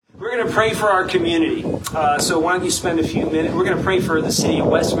going to pray for our community. So why don't you spend a few minutes. We're going to pray for the city of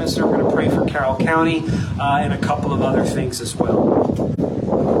Westminster. We're going to pray for Carroll County and a couple of other things as well.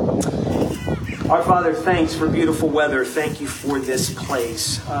 Our Father, thanks for beautiful weather. Thank you for this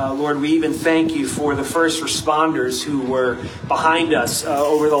place. Lord, we even thank you for the first responders who were behind us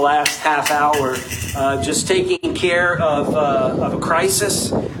over the last half hour, just taking care of a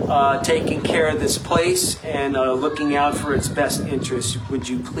crisis, taking care of this place, and looking out for its best interests. Would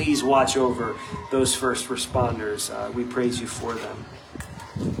you please watch over those first responders? We praise you for them.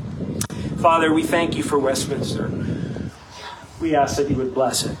 Father, we thank you for Westminster. We ask that you would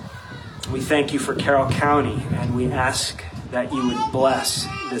bless it. We thank you for Carroll County, and we ask that you would bless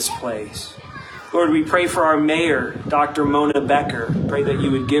this place. Lord, we pray for our mayor, Dr. Mona Becker. Pray that you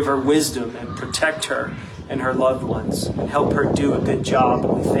would give her wisdom and protect her and her loved ones and help her do a good job.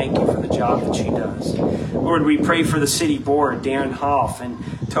 And we thank you for the job that she does. Lord, we pray for the city board, Darren Hoff and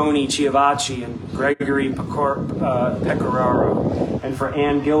Tony Chiavacci and Gregory Pecoraro, and for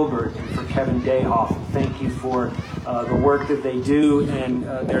Ann Gilbert and for Kevin Dayhoff. Thank you for the work that they do and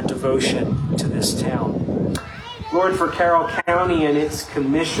their devotion to this town. Lord, for Carroll County and its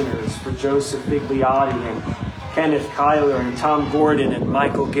commissioners, for Joseph Bigliotti and Kenneth Kyler and Tom Gordon and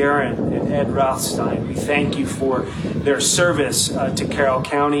Michael Guerin and Ed Rothstein, we thank you for their service to Carroll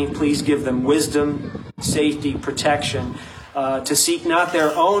County. Please give them wisdom, safety, protection, to seek not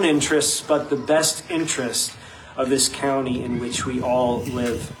their own interests, but the best interest of this county in which we all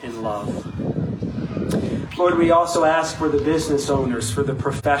live and love. Lord, we also ask for the business owners, for the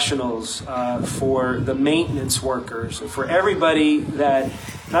professionals, for the maintenance workers, for everybody that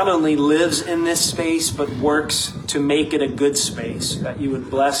not only lives in this space, but works to make it a good space, that you would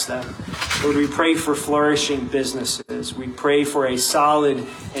bless them. Lord, we pray for flourishing businesses. We pray for a solid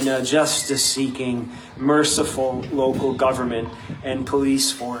and a justice-seeking, merciful local government and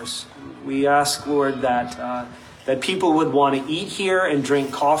police force. We ask, Lord, that people would want to eat here and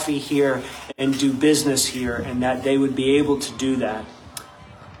drink coffee here and do business here, and that they would be able to do that.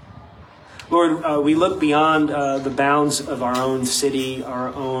 Lord, we look beyond the bounds of our own city,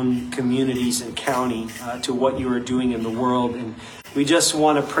 our own communities and county, to what you are doing in the world. And we just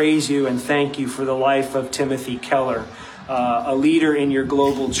want to praise you and thank you for the life of Timothy Keller, a leader in your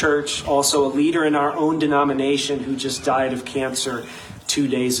global church, also a leader in our own denomination who just died of cancer 2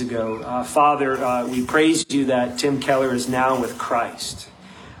 days ago. Father, we praise you that Tim Keller is now with Christ.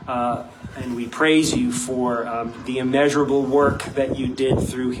 And we praise you for the immeasurable work that you did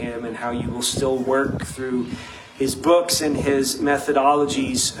through him and how you will still work through his books and his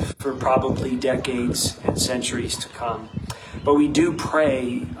methodologies for probably decades and centuries to come. But we do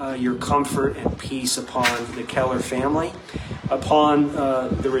pray your comfort and peace upon the Keller family, upon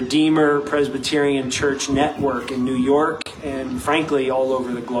the Redeemer Presbyterian Church network in New York, and frankly, all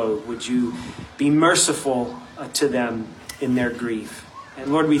over the globe. Would you be merciful to them in their grief?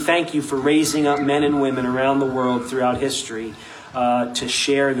 And Lord, we thank you for raising up men and women around the world throughout history to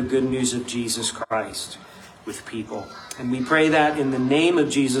share the good news of Jesus Christ with people. And we pray that in the name of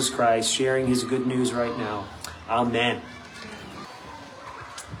Jesus Christ, sharing his good news right now. Amen.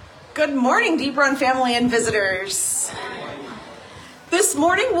 Good morning, Deep Run family and visitors. This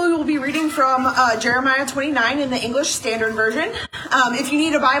morning we will be reading from Jeremiah 29 in the English Standard Version. If you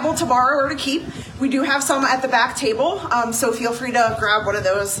need a Bible to borrow or to keep, we do have some at the back table, so feel free to grab one of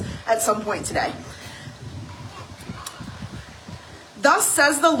those at some point today. Thus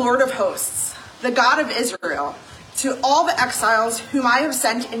says the Lord of hosts, the God of Israel, to all the exiles whom I have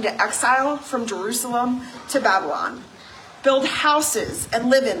sent into exile from Jerusalem to Babylon. Build houses and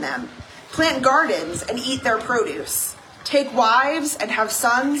live in them. Plant gardens and eat their produce. Take wives and have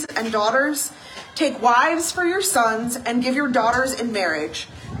sons and daughters. Take wives for your sons and give your daughters in marriage,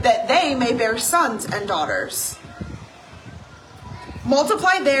 that they may bear sons and daughters.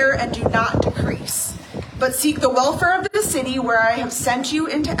 Multiply there and do not decrease, but seek the welfare of the city where I have sent you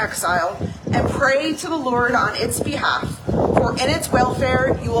into exile, and pray to the Lord on its behalf, for in its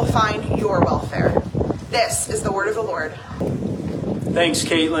welfare you will find your welfare. This is the word of the Lord. Thanks,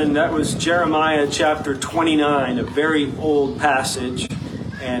 Caitlin. That was Jeremiah chapter 29, a very old passage,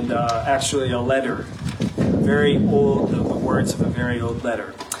 and actually a letter. Very old, the words of a very old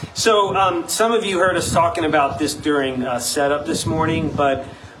letter. So some of you heard us talking about this during setup this morning, but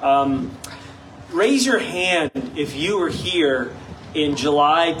raise your hand if you were here in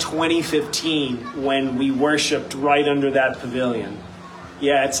July 2015 when we worshiped right under that pavilion.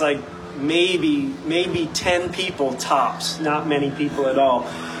 Yeah, it's like maybe 10 people tops, not many people at all.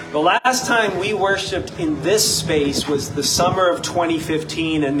 The last time we worshiped in this space was the summer of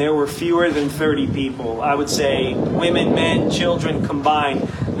 2015, and there were fewer than 30 people. I would say women, men, children combined,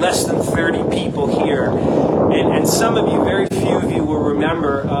 less than 30 people here. And some of you, very few of you will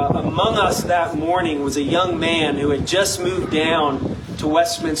remember, among us that morning was a young man who had just moved down to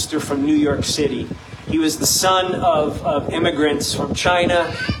Westminster from New York City. He was the son of immigrants from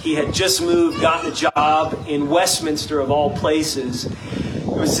China. He had just moved, gotten a job in Westminster of all places. It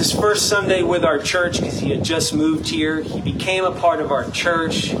was his first Sunday with our church because he had just moved here. He became a part of our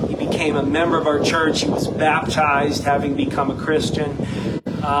church. He became a member of our church. He was baptized, having become a Christian.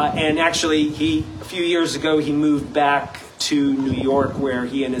 And actually, a few years ago, he moved back to New York, where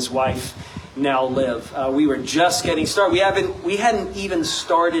he and his wife now live. We were just getting started. We hadn't even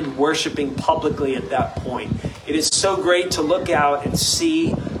started worshiping publicly at that point. It is so great to look out and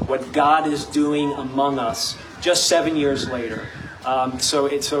see what God is doing among us just 7 years later. So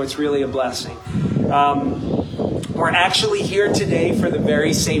it's really a blessing. We're actually here today for the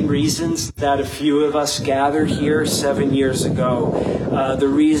very same reasons that a few of us gathered here 7 years ago. The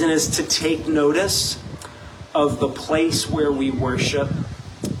reason is to take notice of the place where we worship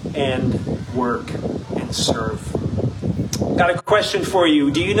and work and serve. Got a question for you.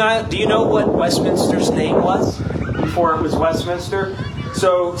 Do you know what Westminster's name was before it was Westminster?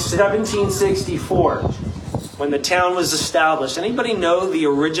 So 1764, when the town was established. Anybody know the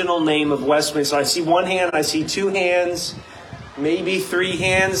original name of Westminster? I see one hand, I see two hands, maybe three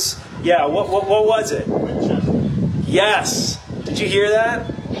hands. Yeah, what was it? Winchester. Yes. Did you hear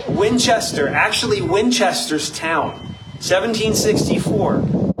that? Winchester. Actually, Winchester's town. 1764.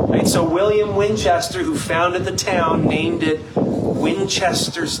 Right? So William Winchester, who founded the town, named it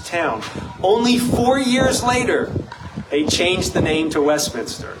Winchester's town. Only 4 years later, they changed the name to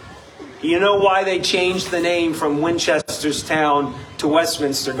Westminster. You know why they changed the name from Winchester's town to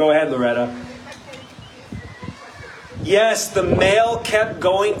Westminster? Go ahead, Loretta. Yes, the mail kept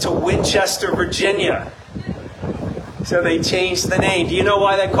going to Winchester, Virginia. So they changed the name. Do you know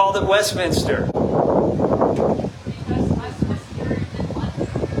why they called it Westminster?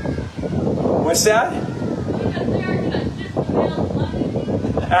 What's that?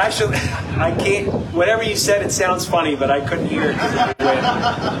 Actually, I can't. Whatever you said, it sounds funny, but I couldn't hear it.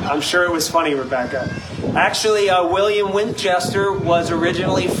 I'm sure it was funny, Rebecca. Actually, William Winchester was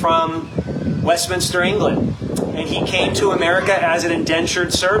originally from Westminster, England, and he came to America as an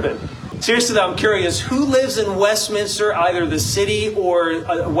indentured servant. Seriously, though, I'm curious, who lives in Westminster, either the city or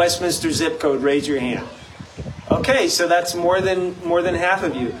a Westminster zip code? Raise your hand. Okay, so that's more than half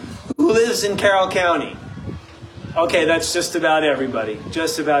of you. Who lives in Carroll County? Okay, that's just about everybody.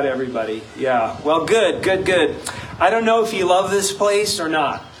 Just about everybody. Yeah. Well, good. I don't know if you love this place or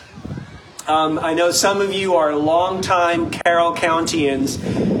not. I know some of you are longtime Carroll Countians,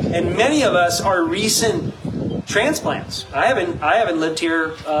 and many of us are recent transplants. I haven't lived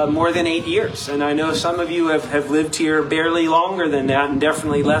here more than 8 years, and I know some of you have lived here barely longer than that, and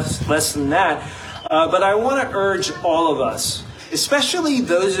definitely less than that. But I want to urge all of us, especially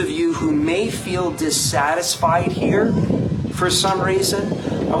those of you who may feel dissatisfied here for some reason,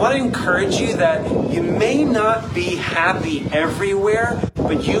 I want to encourage you that you may not be happy everywhere,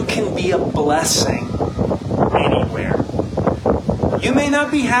 but you can be a blessing anywhere. You may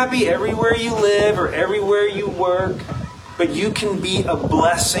not be happy everywhere you live or everywhere you work, but you can be a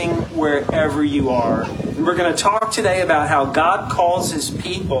blessing wherever you are. And we're going to talk today about how God calls His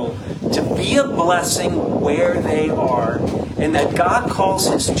people to be a blessing where they are, and that God calls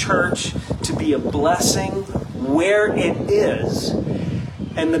His church to be a blessing where it is.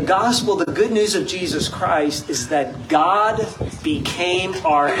 And the gospel, the good news of Jesus Christ, is that God became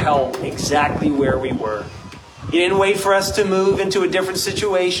our help exactly where we were. He didn't wait for us to move into a different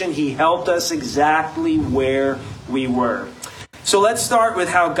situation. He helped us exactly where we were. So let's start with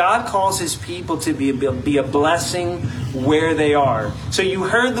how God calls His people to be a blessing where they are. So you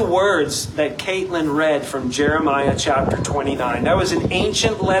heard the words that Caitlin read from Jeremiah chapter 29. That was an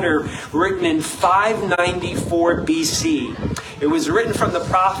ancient letter written in 594 BC. It was written from the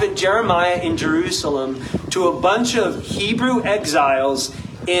prophet Jeremiah in Jerusalem to a bunch of Hebrew exiles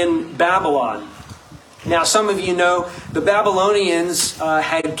in Babylon. Now, some of you know the Babylonians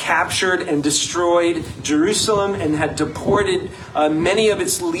had captured and destroyed Jerusalem and had deported many of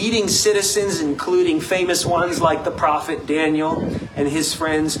its leading citizens, including famous ones like the prophet Daniel and his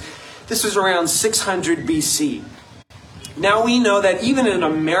friends. This was around 600 BC. Now, we know that even in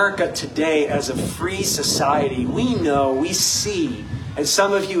America today, as a free society, we see, as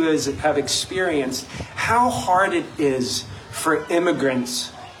some of you have experienced, how hard it is for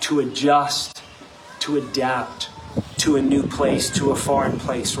immigrants to adjust, to adapt to a new place, to a foreign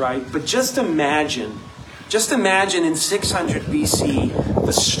place, right? But just imagine Just imagine in 600 BC,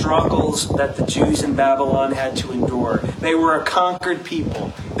 the struggles that the Jews in Babylon had to endure. They were a conquered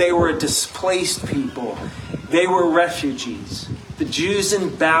people. They were a displaced people. They were refugees. The Jews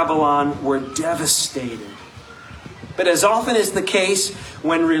in Babylon were devastated. But as often is the case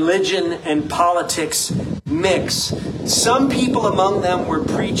when religion and politics mix, some people among them were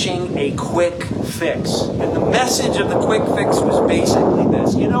preaching a quick fix. And the message of the quick fix was basically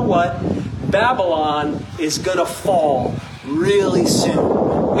this. You know what? Babylon is going to fall really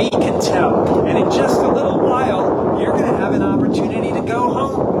soon. We can tell. And in just a little while, you're going to have an opportunity to go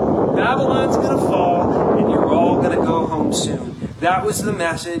home. Babylon's going to fall, and you're all going to go home soon. That was the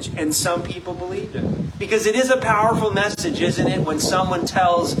message, and some people believed it. Because it is a powerful message, isn't it, when someone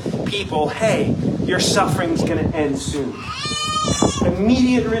tells people, hey, your suffering's going to end soon.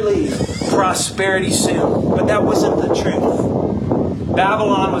 Immediate relief, prosperity soon. But that wasn't the truth.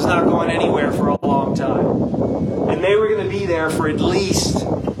 Babylon was not going anywhere for a long time. And they were going to be there for at least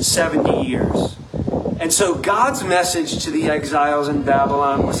 70 years. And so God's message to the exiles in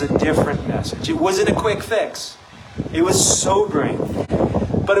Babylon was a different message. It wasn't a quick fix. It was sobering.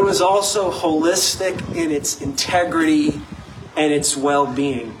 But it was also holistic in its integrity and its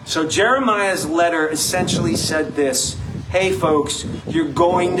well-being. So Jeremiah's letter essentially said this: hey folks, you're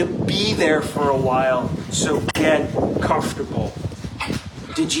going to be there for a while, so get comfortable.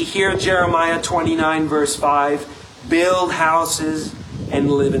 Did you hear Jeremiah 29 verse 5? Build houses and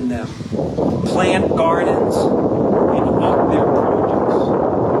live in them. Plant gardens and eat their produce.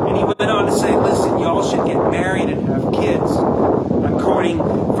 And he went on to say, listen, y'all should get married and have kids. I'm quoting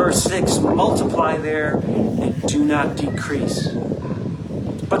verse 6, multiply there and do not decrease.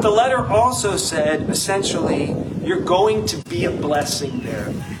 But the letter also said, essentially, you're going to be a blessing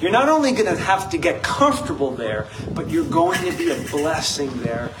there. You're not only going to have to get comfortable there, but you're going to be a blessing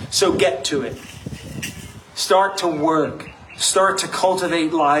there. So get to it. Start to work. Start to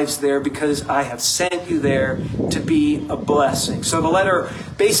cultivate lives there, because I have sent you there to be a blessing. So the letter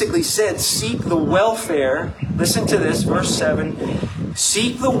basically said, seek the welfare. Listen to this, verse 7.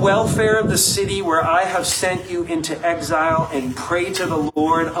 Seek the welfare of the city where I have sent you into exile, and pray to the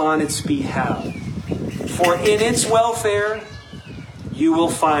Lord on its behalf. For in its welfare, you will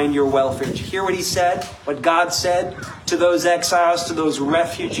find your welfare. Did you hear what he said? What God said to those exiles, to those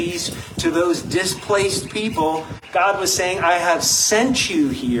refugees, to those displaced people? God was saying, I have sent you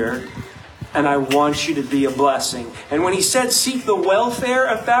here, and I want you to be a blessing. And when he said, seek the welfare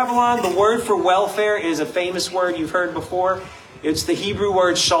of Babylon, the word for welfare is a famous word you've heard before. It's the Hebrew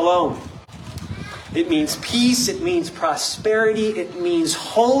word shalom. It means peace, it means prosperity, it means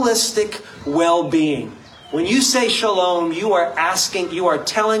holistic well-being. When you say shalom, you are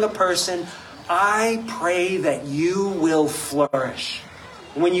telling a person, I pray that you will flourish.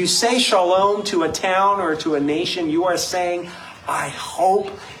 When you say shalom to a town or to a nation, you are saying, I hope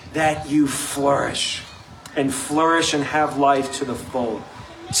that you flourish and have life to the full.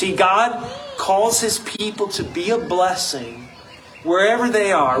 See, God calls his people to be a blessing wherever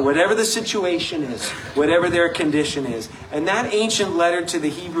they are, whatever the situation is, whatever their condition is. And that ancient letter to the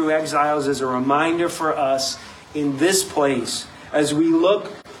Hebrew exiles is a reminder for us in this place as we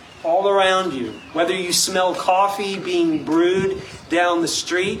look all around you. Whether you smell coffee being brewed down the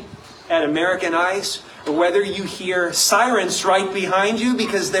street at American Ice, or whether you hear sirens right behind you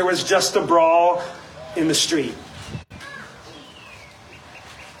because there was just a brawl in the street.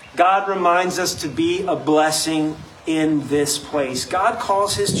 God reminds us to be a blessing in this place. God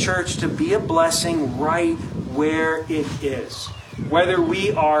calls his church to be a blessing right where it is. Whether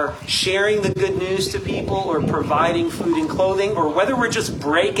we are sharing the good news to people, or providing food and clothing, or whether we're just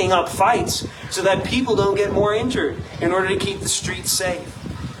breaking up fights so that people don't get more injured in order to keep the streets safe.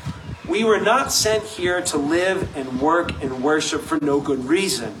 We were not sent here to live and work and worship for no good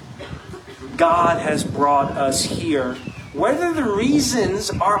reason. God has brought us here, whether the reasons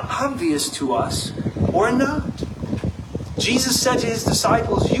are obvious to us or not. Jesus said to his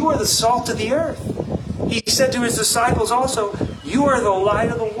disciples, you are the salt of the earth. He said to his disciples also, you are the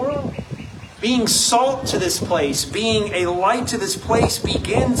light of the world. Being salt to this place, being a light to this place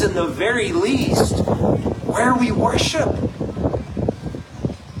begins in the very least where we worship.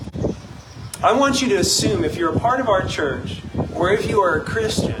 I want you to assume, if you're a part of our church, or if you are a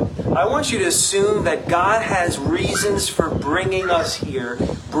Christian, I want you to assume that God has reasons for bringing us here,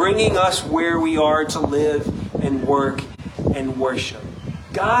 bringing us where we are to live and work and worship.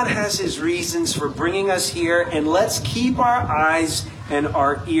 God has his reasons for bringing us here, and let's keep our eyes and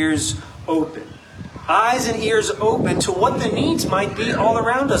our ears open. Eyes and ears open to what the needs might be all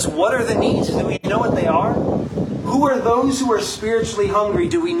around us. What are the needs? Do we know what they are? Who are those who are spiritually hungry?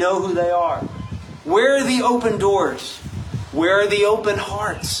 Do we know who they are? Where are the open doors? Where are the open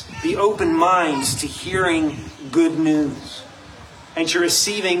hearts, the open minds to hearing good news and to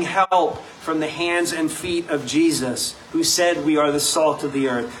receiving help from the hands and feet of Jesus, who said we are the salt of the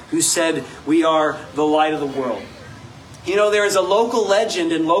earth, who said we are the light of the world? You know, there is a local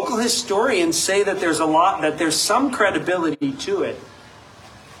legend, and local historians say that there's some credibility to it.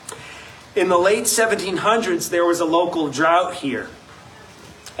 In the late 1700s, there was a local drought here.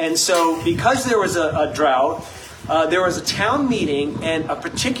 And so because there was a drought, there was a town meeting, and a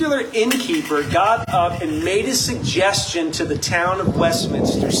particular innkeeper got up and made a suggestion to the town of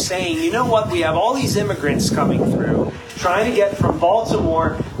Westminster saying, you know what, we have all these immigrants coming through, trying to get from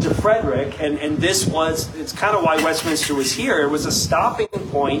Baltimore to Frederick, and it's kind of why Westminster was here. It was a stopping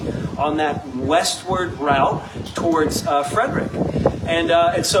point on that westward route towards Frederick.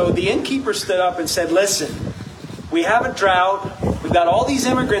 And so the innkeeper stood up and said, listen, we have a drought, we've got all these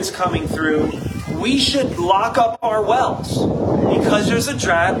immigrants coming through, we should lock up our wells. Because there's a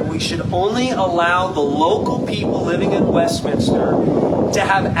drought, we should only allow the local people living in Westminster to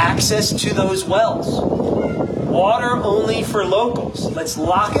have access to those wells. Water only for locals. Let's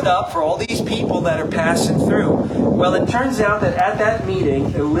lock it up for all these people that are passing through. Well, it turns out that at that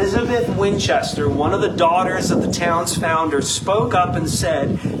meeting, Elizabeth Winchester, one of the daughters of the town's founder, spoke up and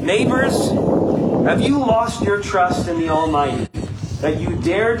said, neighbors, have you lost your trust in the Almighty, that you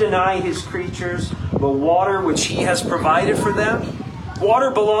dare deny His creatures the water which He has provided for them?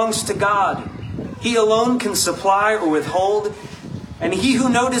 Water belongs to God. He alone can supply or withhold, and He who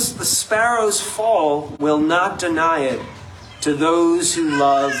noticed the sparrows fall will not deny it to those who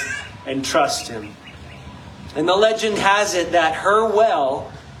love and trust Him. And the legend has it that her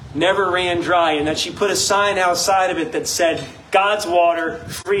well never ran dry, and that she put a sign outside of it that said, God's water,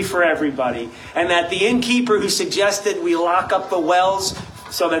 free for everybody. And that the innkeeper who suggested we lock up the wells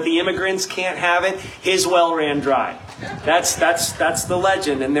so that the immigrants can't have it, his well ran dry. That's the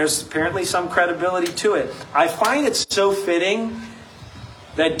legend, and there's apparently some credibility to it. I find it so fitting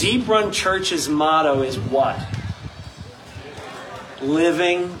that Deep Run Church's motto is what?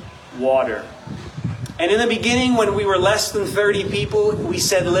 Living water. And in the beginning, when we were less than 30 people, we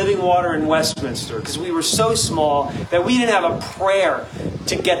said living water in Westminster, because we were so small that we didn't have a prayer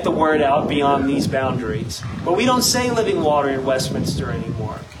to get the word out beyond these boundaries. But we don't say living water in Westminster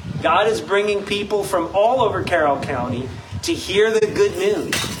anymore. God is bringing people from all over Carroll County to hear the good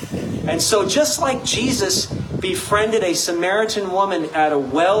news. And so just like Jesus befriended a Samaritan woman at a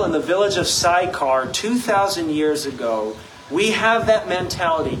well in the village of Sychar 2,000 years ago, we have that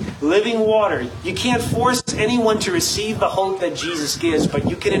mentality. Living water. You can't force anyone to receive the hope that Jesus gives, but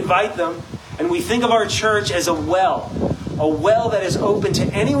you can invite them. And we think of our church as a well that is open to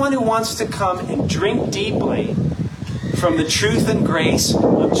anyone who wants to come and drink deeply from the truth and grace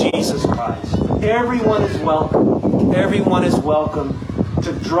of Jesus Christ. Everyone is welcome. Everyone is welcome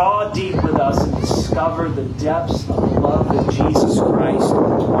to draw deep with us and discover the depths of the love that Jesus Christ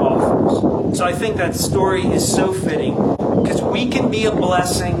offers. So I think that story is so fitting, because we can be a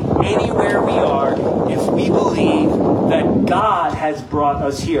blessing anywhere we are if we believe that God has brought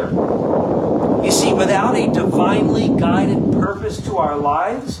us here. You see, without a divinely guided purpose to our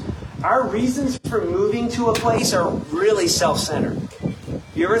lives, our reasons for moving to a place are really self-centered.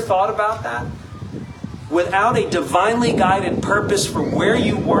 You ever thought about that? Without a divinely guided purpose for where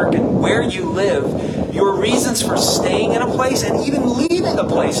you work and where you live, your reasons for staying in a place and even leaving a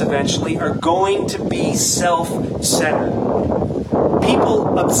place eventually are going to be self-centered. People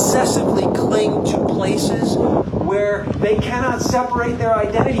obsessively cling to places where they cannot separate their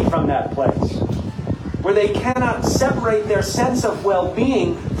identity from that place, where they cannot separate their sense of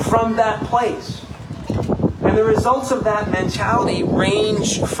well-being from that place. And the results of that mentality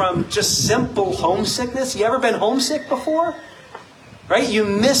range from just simple homesickness. You ever been homesick before? Right? You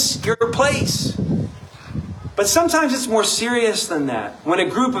miss your place. But sometimes it's more serious than that. When a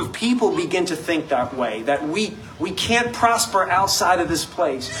group of people begin to think that way, that we can't prosper outside of this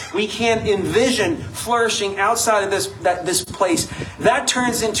place. We can't envision flourishing outside of this place. That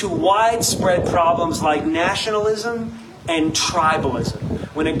turns into widespread problems like nationalism and tribalism.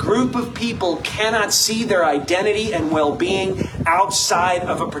 When a group of people cannot see their identity and well-being outside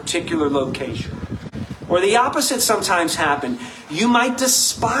of a particular location. Or the opposite sometimes happens. You might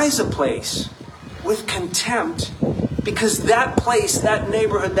despise a place with contempt because that place, that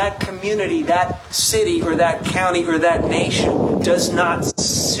neighborhood, that community, that city or that county or that nation does not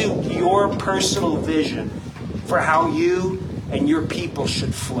suit your personal vision for how you and your people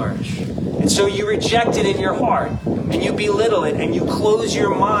should flourish. And so you reject it in your heart, and you belittle it, and you close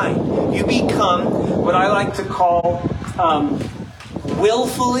your mind. You become what I like to call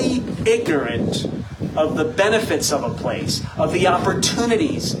willfully ignorant of the benefits of a place, of the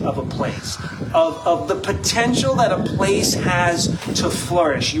opportunities of a place, of the potential that a place has to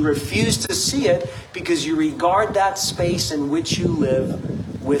flourish. You refuse to see it because you regard that space in which you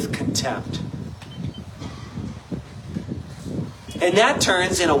live with contempt. And that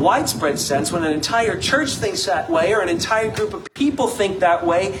turns, in a widespread sense, when an entire church thinks that way, or an entire group of people think that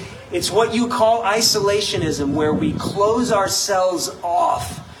way, it's what you call isolationism, where we close ourselves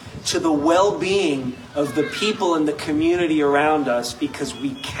off to the well-being of the people in the community around us because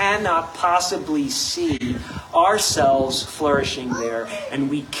we cannot possibly see ourselves flourishing there, and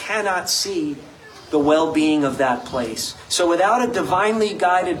we cannot see the well-being of that place. So without a divinely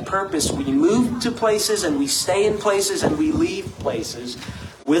guided purpose, we move to places and we stay in places and we leave places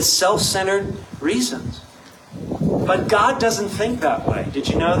with self-centered reasons. But God doesn't think that way. Did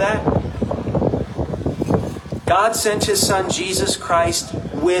you know that? God sent His Son, Jesus Christ,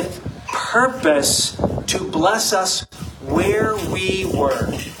 with purpose to bless us where we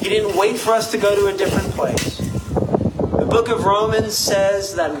were. He didn't wait for us to go to a different place. The book of Romans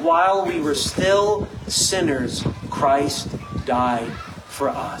says that while we were still sinners, Christ died for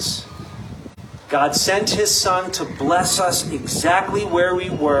us. God sent His Son to bless us exactly where we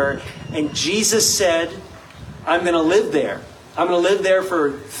were. And Jesus said, I'm going to live there. I'm going to live there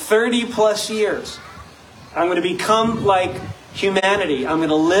for 30 plus years. I'm going to become like humanity. I'm going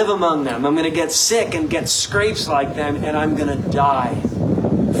to live among them. I'm going to get sick and get scrapes like them. And I'm going to die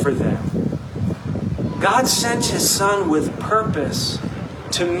for them. God sent His Son with purpose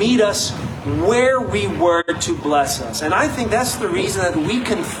to meet us where we were to bless us. And I think that's the reason that we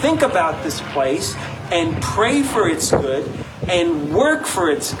can think about this place and pray for its good and work for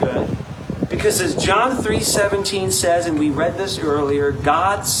its good. Because as John 3:17 says, and we read this earlier,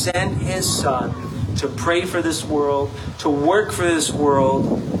 God sent His Son to pray for this world, to work for this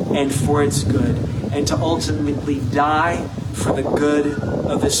world, and for its good, and to ultimately die for the good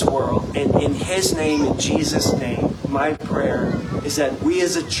of this world. And in His name, in Jesus' name, my prayer is that we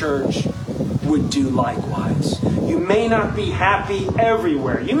as a church would do likewise. You may not be happy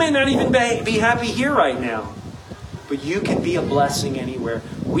everywhere. You may not even be happy here right now. But you can be a blessing anywhere.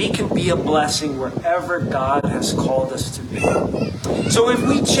 We can be a blessing wherever God has called us to be. So if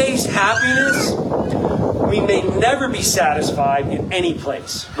we chase happiness, we may never be satisfied in any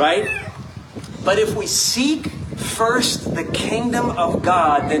place, right? But if we seek first the kingdom of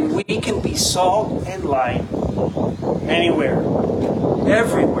God, then we can be salt and light anywhere,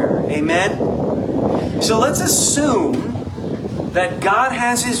 everywhere. Amen? So let's assume that God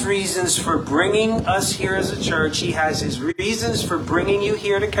has His reasons for bringing us here as a church. He has His reasons for bringing you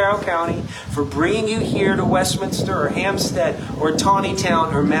here to Carroll County, for bringing you here to Westminster or Hampstead or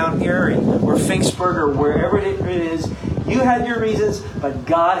Taneytown or Mount Airy or Finksburg or wherever it is. You had your reasons, but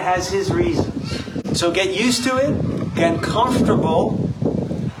God has His reasons. So get used to it, get comfortable,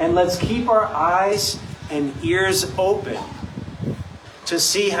 and let's keep our eyes and ears open to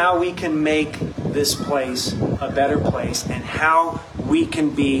see how we can make this place a better place and how we can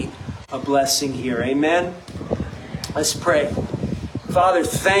be a blessing here. Amen? Let's pray. Father,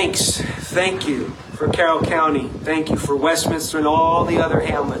 thank you for Carroll County. Thank you for Westminster and all the other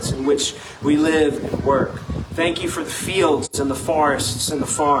hamlets in which we live and work. Thank you for the fields and the forests and the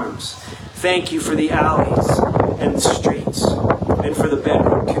farms. Thank you for the alleys and the streets and for the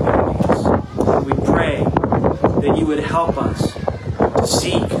bedroom communities. We pray that you would help us to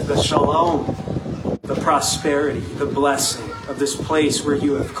seek the shalom, the prosperity, the blessing of this place where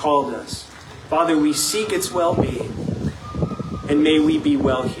you have called us. Father, we seek its well-being, and may we be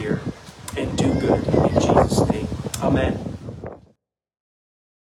well here and do good. In Jesus' name, amen.